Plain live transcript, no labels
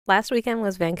Last weekend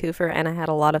was Vancouver and I had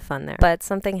a lot of fun there. But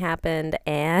something happened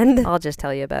and I'll just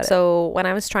tell you about it. So when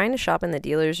I was trying to shop in the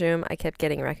dealer's room, I kept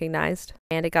getting recognized.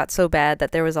 And it got so bad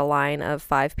that there was a line of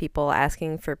 5 people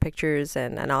asking for pictures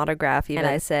and an autograph even.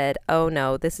 And I said, oh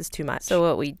no, this is too much. So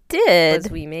what we did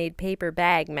was we made paper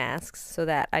bag masks so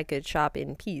that I could shop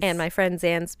in peace. And my friend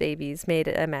Zan's babies made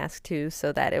a mask too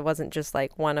so that it wasn't just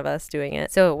like one of us doing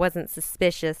it. So it wasn't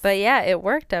suspicious. But yeah, it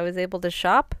worked. I was able to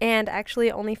shop and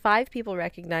actually only 5 people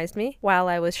recognized me while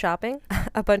I was shopping.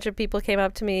 A bunch of people came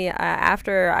up to me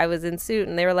after I was in suit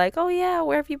and they were like, oh yeah,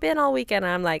 where have you been all weekend?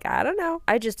 And I'm like, I don't know.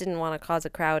 I just didn't want to cause a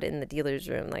crowd in the dealer's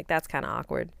room. Like, that's kind of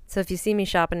awkward. So if you see me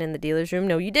shopping in the dealer's room,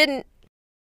 no, you didn't.